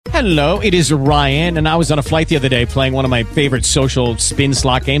Hello, it is Ryan, and I was on a flight the other day playing one of my favorite social spin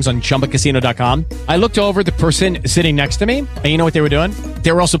slot games on ChumbaCasino.com. I looked over at the person sitting next to me, and you know what they were doing?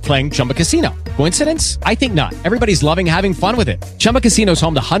 They were also playing Chumba Casino. Coincidence? I think not. Everybody's loving having fun with it. Chumba Casino is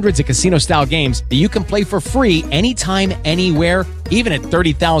home to hundreds of casino-style games that you can play for free anytime, anywhere, even at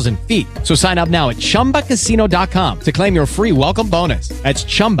 30,000 feet. So sign up now at ChumbaCasino.com to claim your free welcome bonus. That's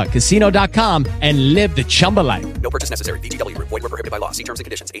ChumbaCasino.com and live the Chumba life. No purchase necessary. VGW. Void where prohibited by law. See terms and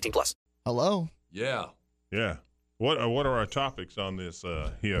conditions. 18+. Hello. Yeah. What are our topics on this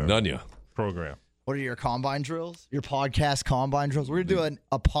program? What are your combine drills? Your podcast combine drills? We're doing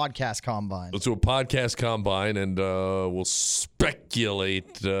a podcast combine. Let's do a podcast combine, and we'll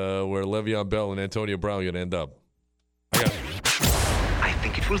speculate where Le'Veon Bell and Antonio Brown are going to end up. I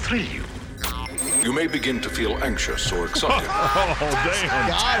think it will thrill you. You may begin to feel anxious or excited. Damn.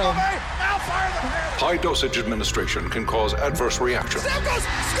 Got him. High-dosage administration can cause adverse reactions. There goes,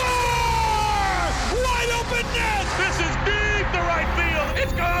 score! Wide open net! This is deep to right field.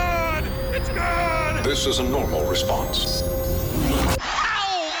 It's gone! It's gone! This is a normal response.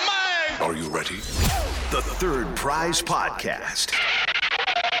 Oh, my! Are you ready? The Third Prize Podcast.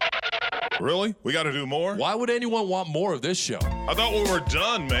 Really? We got to do more? Why would anyone want more of this show? I thought we were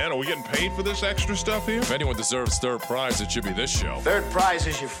done, man. Are we getting paid for this extra stuff here? If anyone deserves third prize, it should be this show. Third prize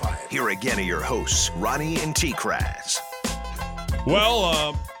is your five. Here again are your hosts, Ronnie and T-Kraz.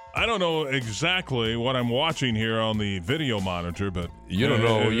 Well, I don't know exactly what I'm watching here on the video monitor, but You don't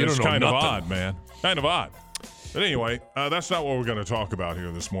know. You it's don't know kind nothing. of odd, man. Kind of odd. But anyway, that's not what we're going to talk about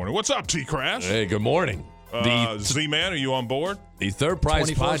here this morning. What's up, T-Crash? Hey, good morning. Z-Man, are you on board? The Third Prize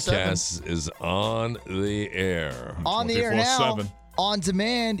 24/7. Podcast is on the air. On the air now. 24/7. On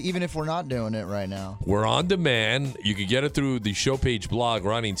demand, even if we're not doing it right now. We're on demand. You can get it through the show page blog,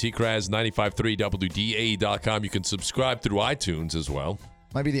 Ronnie and T-Kraz, 953WDA.com. You can subscribe through iTunes as well.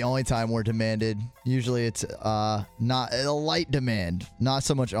 Might be the only time we're demanded. Usually it's not a light demand, not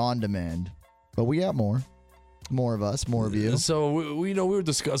so much on demand. But we got more. More of us, more of you. So we were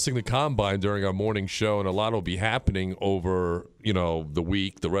discussing the combine during our morning show, and a lot will be happening over the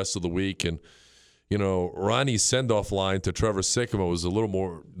week, the rest of the week, and Ronnie's send-off line to Trevor Sikkema was a little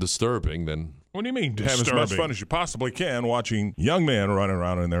more disturbing than. What do you mean? Have as much fun as you possibly can watching young men running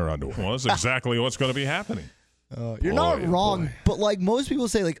around in their underwear. Well, that's exactly what's going to be happening. You're not wrong, but like most people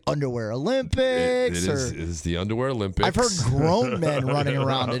say, like underwear Olympics. It is the underwear Olympics. I've heard grown men running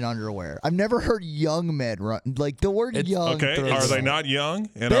around in underwear. I've never heard young men run. Like the word young. Okay, throws are they me. not young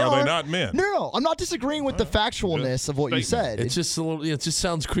and are they not men? No, I'm not disagreeing with the factualness of what you said. It's just a little. It just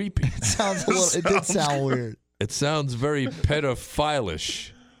sounds creepy. It sounds a little. It did sound weird. It sounds very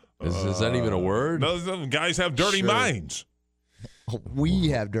pedophilish. Is that even a word? Those guys have dirty minds.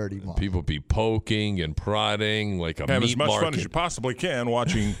 We have dirty minds. People be poking and prodding like a Have meat as much market. fun as you possibly can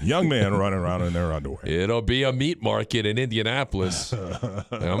watching young men running around in their underwear. It'll be a meat market in Indianapolis. And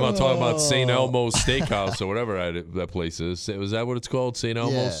I'm not talking about St. Elmo's Steakhouse or whatever that place is. Was that what it's called, St.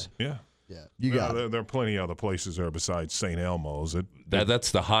 Elmo's? Yeah. You got it. There are plenty of other places there besides St. Elmo's.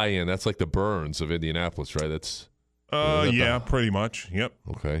 That's the high end. That's like the Burns of Indianapolis, right? That's yeah, pretty much. Yep.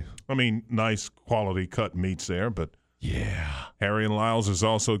 okay. I mean, nice quality cut meats there, but Yeah. Harry and Lyle's is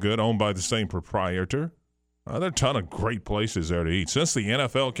also good, owned by the same proprietor. There are a ton of great places there to eat. Since the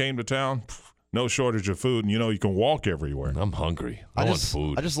NFL came to town, no shortage of food, and you can walk everywhere. I'm hungry. I want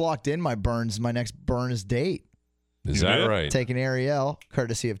food. I just locked in my next Burns date. Is You that did? right? Taking Ariel,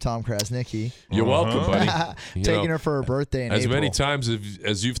 courtesy of Tom Krasnicki. You're welcome, buddy. Taking her for her birthday in as April. many times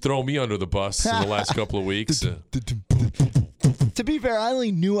as you've thrown me under the bus in the last couple of weeks. To be fair, I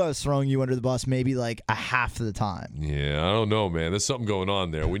only knew I was throwing you under the bus maybe like a half of the time. Yeah, I don't know, man. There's something going on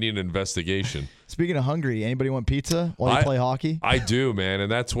there. We need an investigation. Speaking of hungry, anybody want pizza while you play hockey? I do, man,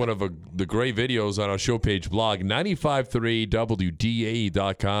 and that's one of the great videos on our show page blog,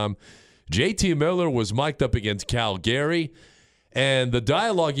 953WDAE.com. JT Miller was mic'd up against Calgary, and the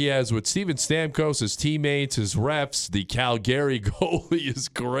dialogue he has with Steven Stamkos, his teammates, his refs, the Calgary goalie is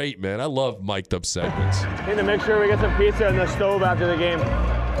great, man. I love mic'd up segments. Need to make sure we get some pizza in the stove after the game.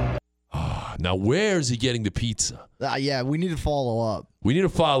 Now, where is he getting the pizza? Yeah, we need to follow up. We need to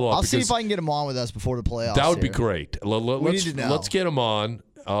follow up. I'll see because if I can get him on with us before the playoffs. that would be here. great. We need to know. Let's get him on.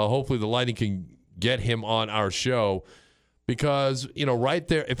 Hopefully, the lighting can get him on our show. Because, right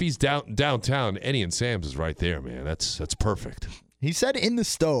there, if he's downtown, Eddie and Sam's is right there, man. That's perfect. He said in the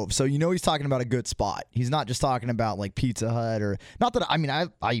stove, so he's talking about a good spot. He's not just talking about like Pizza Hut or not that I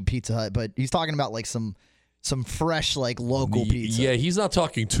eat Pizza Hut, but he's talking about like some fresh like local pizza. Yeah, he's not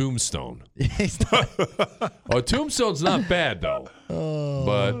talking Tombstone. Tombstone's not bad though.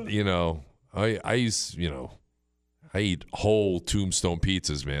 But I used I eat whole Tombstone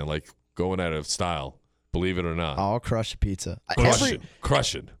pizzas, man, like going out of style. Believe it or not. I'll crush a pizza.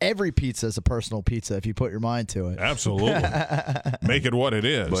 Crush it. Every pizza is a personal pizza if you put your mind to it. Absolutely. Make it what it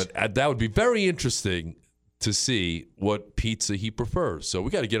is. But that would be very interesting to see what pizza he prefers. So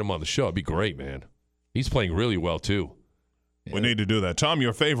we got to get him on the show. It'd be great, man. He's playing really well, too. We need to do that. Tom,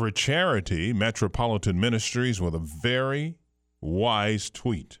 your favorite charity, Metropolitan Ministries, with a very wise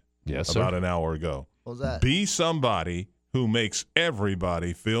tweet about an hour ago. What was that? Be somebody who makes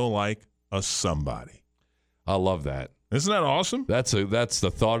everybody feel like a somebody. I love that. Isn't that awesome? That's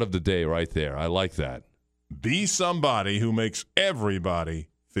the thought of the day right there. I like that. Be somebody who makes everybody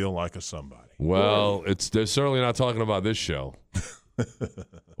feel like a somebody. Well, they're certainly not talking about this show.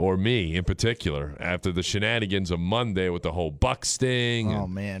 Or me in particular, after the shenanigans of Monday with the whole Buck sting. Oh,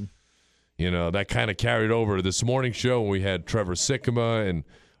 man. You know, that kind of carried over to this morning show when we had Trevor Sikkema and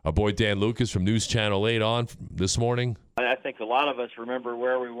our boy Dan Lucas from News Channel 8 on this morning. I think a lot of us remember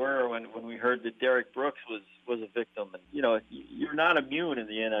where we were when we heard that Derek Brooks was a victim. And, you know, you're not immune in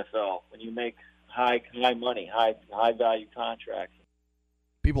the NFL when you make high money, high value contracts.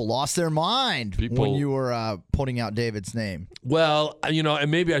 People lost their mind when you were putting out David's name. Well, you know, and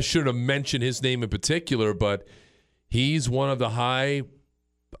maybe I should have mentioned his name in particular, but he's one of the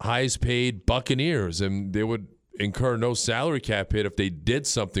highest paid Buccaneers, and they would incur no salary cap hit if they did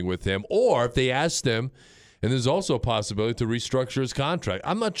something with him, or if they asked him, and there's also a possibility to restructure his contract.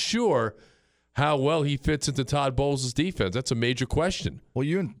 I'm not sure how well he fits into Todd Bowles' defense. That's a major question. Well,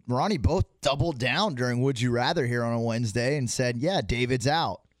 you and Ronnie both doubled down during Would You Rather here on a Wednesday and said, yeah, David's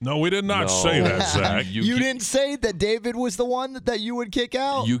out. No, we did not say that, Zach. You didn't say that David was the one that you would kick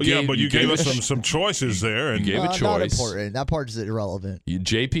out. You gave us some choices there. And you gave a choice. Not important. That part is irrelevant.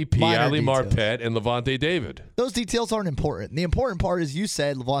 JPP, Ali Marpet, and Levante David. Those details aren't important. The important part is you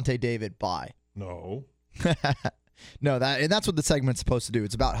said Levante David, bye. No. No, that's what the segment's supposed to do.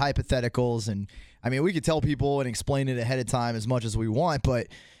 It's about hypotheticals, and I mean, we could tell people and explain it ahead of time as much as we want, but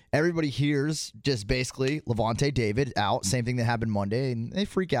everybody hears just basically Levante David out, same thing that happened Monday, and they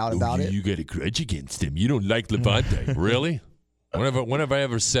freak out about it. You got a grudge against him. You don't like Levante. Really? When have I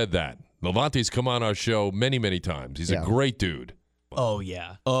ever said that? Levante's come on our show many, many times. He's a great dude. Oh,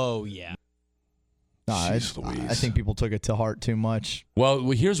 yeah. I think people took it to heart too much.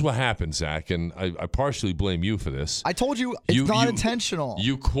 Well, here's what happened, Zach, and I partially blame you for this. I told you it's not intentional.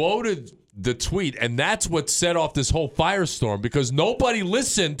 You quoted the tweet, and that's what set off this whole firestorm because nobody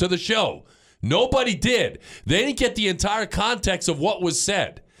listened to the show. Nobody did. They didn't get the entire context of what was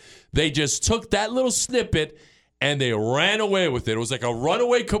said. They just took that little snippet, and they ran away with it. It was like a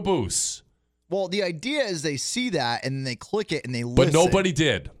runaway caboose. Well, the idea is they see that, and they click it, and they listen. But nobody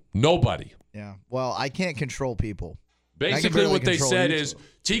did. Nobody. Yeah. Well, I can't control people. Basically, what they said is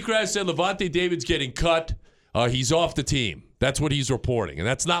T-Kraz said Levante David's getting cut. He's off the team. That's what he's reporting, and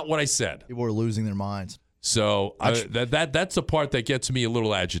that's not what I said. People are losing their minds. So that's the part that gets me a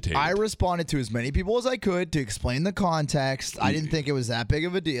little agitated. I responded to as many people as I could to explain the context. I didn't think it was that big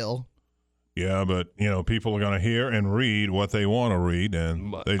of a deal. Yeah, but, people are going to hear and read what they want to read,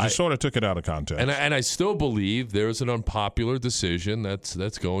 and they just sort of took it out of context. And I still believe there's an unpopular decision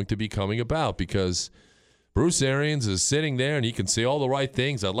that's going to be coming about because Bruce Arians is sitting there, and he can say all the right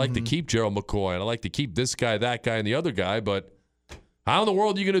things. I'd like to keep Gerald McCoy, and I'd like to keep this guy, that guy, and the other guy, but how in the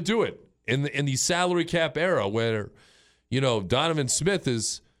world are you going to do it in the salary cap era where, Donovan Smith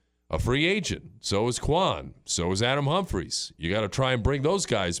is a free agent. So is Quan. So is Adam Humphries. You got to try and bring those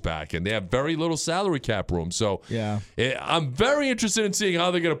guys back, and they have very little salary cap room. So I'm very interested in seeing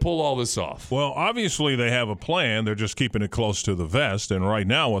how they're going to pull all this off. Well, obviously they have a plan. They're just keeping it close to the vest, and right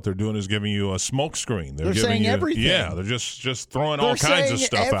now what they're doing is giving you a smoke screen. They're saying everything. Yeah, they're just throwing all kinds of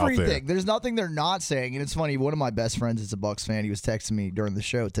stuff out there. There's nothing they're not saying, and it's funny. One of my best friends is a Bucs fan. He was texting me during the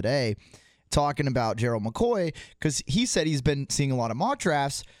show today talking about Gerald McCoy because he said he's been seeing a lot of mock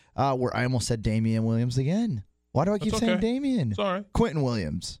drafts where I almost said Damian Williams again. Why do I keep saying Damian? Sorry. Quentin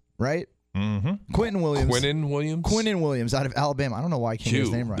Williams, right? Mm-hmm. Quentin Williams. Quentin Williams out of Alabama. I don't know why I can't get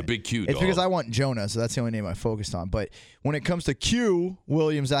his name right. The big Q. It's because I want Jonah, so that's the only name I focused on. But when it comes to Q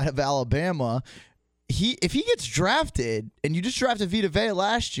Williams out of Alabama, if he gets drafted, and you just drafted Vita Vea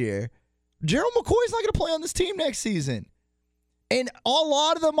last year, Gerald McCoy's not going to play on this team next season. And a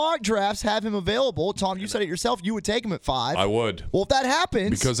lot of the mock drafts have him available. Tom, you said it yourself. You would take him at 5. I would. Well, if that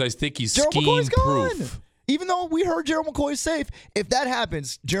happens, because I think he's Gerald McCoy's scheme-proof. gone. Even though we heard Gerald McCoy's safe, if that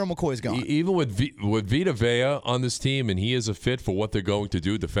happens, Gerald McCoy's gone. Even with Vita Vea on this team, and he is a fit for what they're going to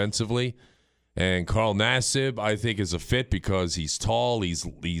do defensively. And Carl Nassib, I think, is a fit because he's tall. He's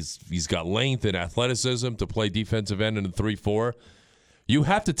got length and athleticism to play defensive end in the 3-4. You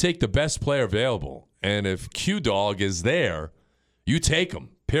have to take the best player available. And if Q-Dog is there, you take him,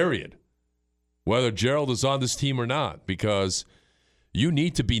 period. Whether Gerald is on this team or not, because you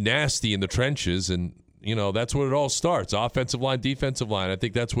need to be nasty in the trenches, and that's where it all starts. Offensive line, defensive line. I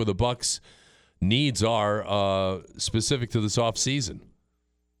think that's where the Bucs' needs are specific to this offseason.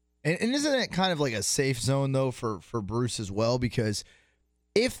 And isn't it kind of like a safe zone, though, for Bruce as well? Because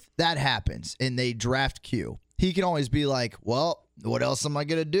if that happens and they draft Q, he can always be like, well, what else am I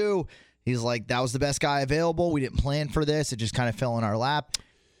going to do? He's like, that was the best guy available. We didn't plan for this. It just kind of fell in our lap.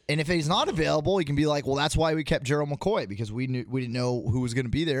 And if he's not available, he can be like, well, that's why we kept Gerald McCoy, because we didn't know who was going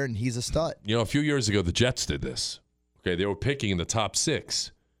to be there, and he's a stud. A few years ago, the Jets did this. Okay, they were picking in the top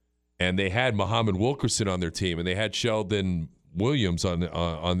 6, and they had Muhammad Wilkerson on their team, and they had Sheldon Richardson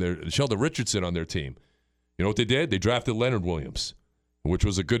on their team. You know what they did? They drafted Leonard Williams, which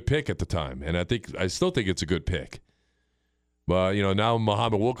was a good pick at the time, and I still think it's a good pick. But now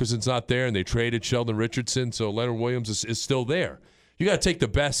Muhammad Wilkerson's not there, and they traded Sheldon Richardson, so Leonard Williams is still there. You got to take the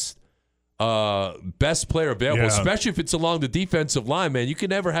best player available, especially if it's along the defensive line, man. You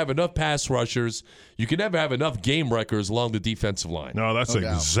can never have enough pass rushers. You can never have enough game wreckers along the defensive line. No, that's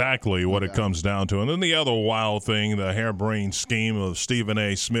exactly what it comes down to. And then the other wild thing, the harebrained scheme of Stephen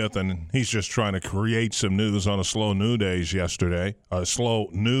A. Smith, and he's just trying to create some news on a slow news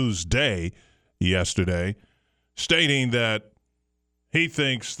day yesterday, stating that he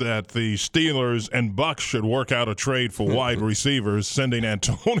thinks that the Steelers and Bucs should work out a trade for wide receivers, sending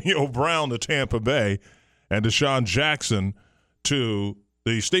Antonio Brown to Tampa Bay and Deshaun Jackson to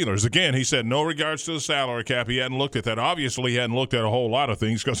the Steelers. Again, he said no regards to the salary cap. He hadn't looked at that. Obviously, he hadn't looked at a whole lot of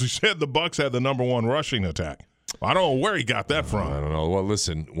things because he said the Bucs had the number 1 rushing attack. I don't know where he got that from. I don't know. Well,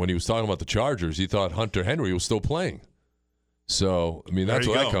 listen, when he was talking about the Chargers, he thought Hunter Henry was still playing. So, that's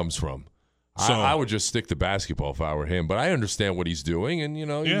where that comes from. So, I would just stick to basketball if I were him, but I understand what he's doing, and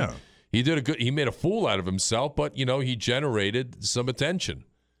he did he made a fool out of himself, but he generated some attention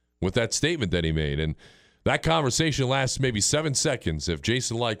with that statement that he made, and that conversation lasts maybe 7 seconds if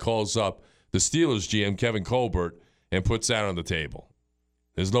Jason Light calls up the Steelers GM Kevin Colbert and puts that on the table.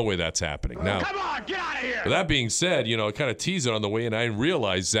 There's no way that's happening. Now, come on, get out of here. That being said, I kind of teased it on the way, and I didn't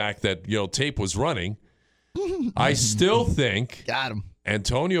realize, Zach, that tape was running. I still think got him.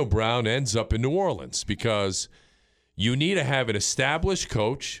 Antonio Brown ends up in New Orleans because you need to have an established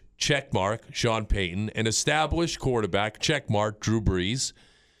coach, checkmark, Sean Payton, an established quarterback, checkmark, Drew Brees,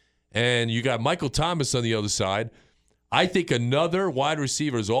 and you got Michael Thomas on the other side. I think another wide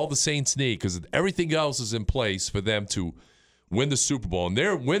receiver is all the Saints need because everything else is in place for them to win the Super Bowl. And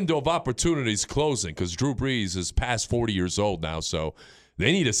their window of opportunity is closing because Drew Brees is past 40 years old now, so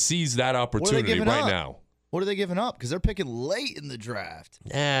they need to seize that opportunity right now. What are they giving up? Because they're picking late in the draft.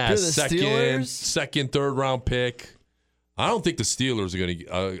 Yeah, second, third round pick. I don't think the Steelers are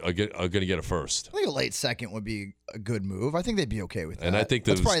going to get a first. I think a late second would be a good move. I think they'd be okay with that. And I think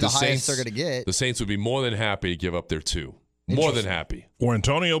that's probably the highest Saints, they're going to get. The Saints would be more than happy to give up their 2. More than happy. For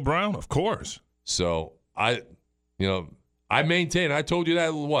Antonio Brown, of course. So I maintain. I told you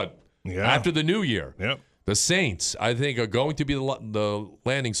that after the new year. Yep. The Saints, I think, are going to be the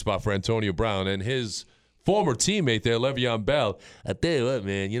landing spot for Antonio Brown and his former teammate there, Le'Veon Bell. I tell you what,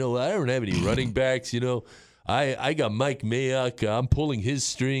 man, I don't have any running backs, I got Mike Mayock. I'm pulling his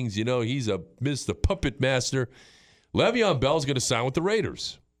strings. He's a Mr. Puppet Master. Le'Veon Bell's going to sign with the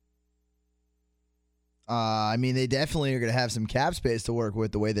Raiders. They definitely are going to have some cap space to work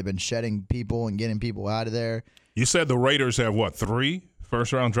with the way they've been shedding people and getting people out of there. You said the Raiders have, 3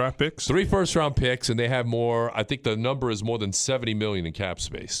 first-round draft picks? 3 first-round picks, and they have more. I think the number is more than $70 million in cap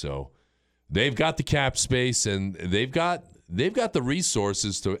space. So they've got the cap space, and they've got the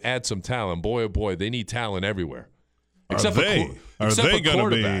resources to add some talent. Boy, oh boy, they need talent everywhere. Are they going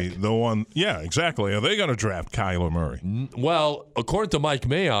to be the one? Yeah, exactly. Are they going to draft Kyler Murray? Well, according to Mike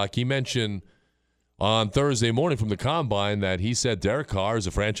Mayock, he mentioned on Thursday morning from the Combine that he said Derek Carr is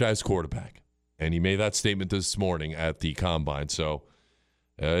a franchise quarterback. And he made that statement this morning at the Combine. So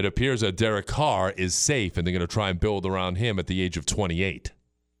it appears that Derek Carr is safe, and they're going to try and build around him at the age of 28.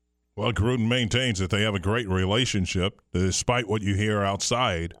 Well, Gruden maintains that they have a great relationship, despite what you hear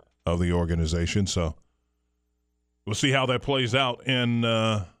outside of the organization. So we'll see how that plays out in,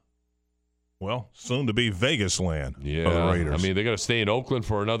 soon to be Vegas land. Yeah, for the Raiders. they're going to stay in Oakland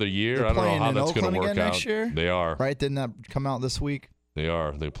for another year. They're I don't know how that's going to work out. Next year? They are. Right? Didn't that come out this week? They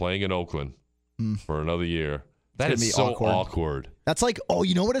are. They're playing in Oakland for another year. That is so awkward. That's like,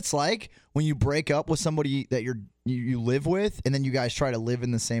 you know what it's like when you break up with somebody that you live with, and then you guys try to live in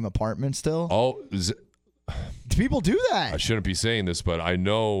the same apartment still? Oh, people do I that. shouldn't be saying this, but I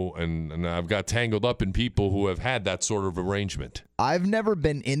know, and I've got tangled up in people who have had that sort of arrangement. I've never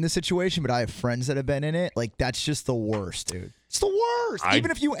been in the situation, but I have friends that have been in it. Like, that's just the worst, dude. It's the worst. Even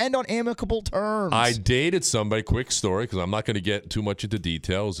if you end on amicable terms. I dated somebody, quick story, because I'm not going to get too much into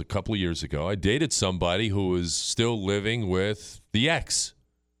details. A couple of years ago, I dated somebody who was still living with the ex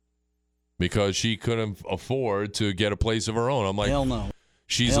because she couldn't afford to get a place of her own. I'm like, hell no.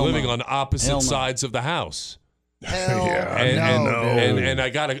 She's Hell living no. on opposite Hell no. sides of the house. Hell And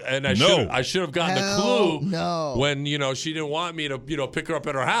I should have gotten a clue no. when she didn't want me to pick her up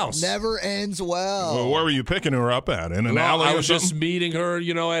at her house. Never ends well. Well, where were you picking her up at? In an alley I or was something? just meeting her,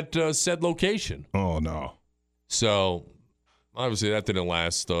 at said location. Oh no. So obviously that didn't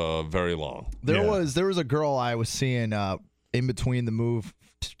last very long. There was a girl I was seeing in between the move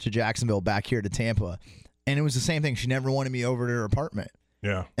to Jacksonville back here to Tampa, and it was the same thing. She never wanted me over to her apartment.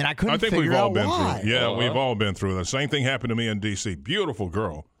 Yeah. And I couldn't I think figure we've all out been why. through. Yeah, we've all been through that. Same thing happened to me in D.C. Beautiful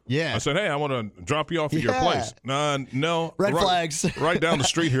girl. Yeah. I said, hey, I want to drop you off at your Yeah. place. No. Red flags. Right down the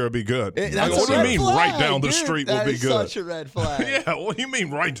street here would be good. That's what do a you red mean flag, right down the dude. street That will be is good? Such a red flag. Yeah, what do you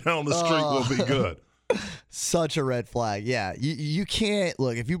mean right down the street will be good? Such a red flag. Yeah. You can't,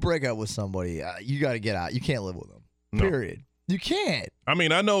 look, if you break up with somebody, you got to get out. You can't live with them. No. Period. You can't. I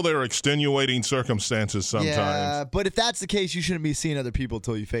mean, I know there are extenuating circumstances sometimes. Yeah, but if that's the case, you shouldn't be seeing other people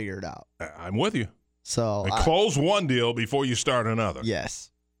till you figure it out. I'm with you. So And close one deal before you start another.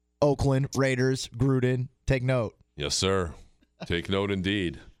 Yes. Oakland, Raiders, Gruden, take note. Yes, sir. Take note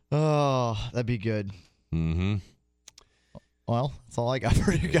indeed. Oh, that'd be good. Mm-hmm. Well, that's all I got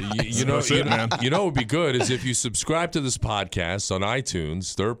for you guys. You know what would be good is if you subscribe to this podcast on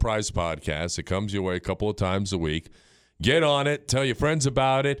iTunes, Third Prize Podcast. It comes your way a couple of times a week. Get on it. Tell your friends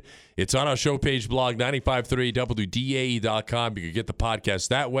about it. It's on our show page blog, 953WDAE.com. You can get the podcast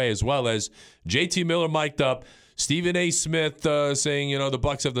that way, as well as JT Miller mic'd up. Stephen A. Smith saying, the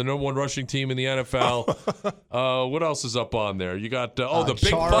Bucs have the number one rushing team in the NFL. What else is up on there? You got, the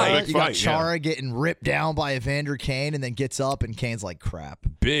big Chara, fight. You got Chara getting ripped down by Evander Kane and then gets up and Kane's like, crap.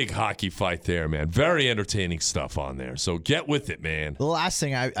 Big hockey fight there, man. Very entertaining stuff on there. So get with it, man. The last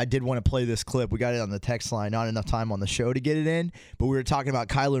thing I did want to play this clip. We got it on the text line. Not enough time on the show to get it in, but we were talking about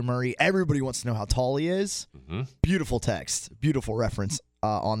Kyler Murray. Everybody wants to know how tall he is. Mm-hmm. Beautiful text. Beautiful reference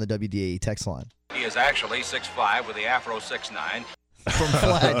on the WDAE text line. He is actually 6'5" with the Afro 6'9". From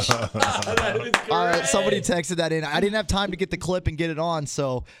Fletch. All right, somebody texted that in. I didn't have time to get the clip and get it on,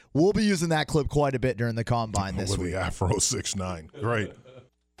 so we'll be using that clip quite a bit during the combine this week. With the Afro 6'9". Great.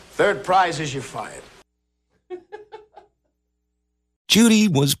 Third prize is you're fired. Judy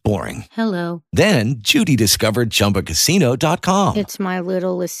was boring. Hello. Then Judy discovered ChumbaCasino.com. It's my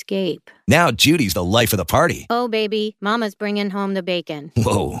little escape. Now Judy's the life of the party. Oh, baby, mama's bringing home the bacon.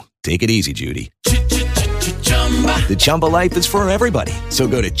 Whoa, take it easy, Judy. The Chumba life is for everybody. So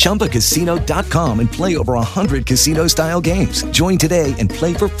go to ChumbaCasino.com and play over 100 casino-style games. Join today and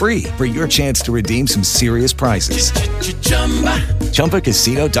play for free for your chance to redeem some serious prizes.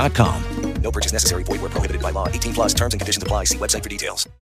 ChumbaCasino.com. No purchase necessary. Void where prohibited by law. 18+ terms and conditions apply. See website for details.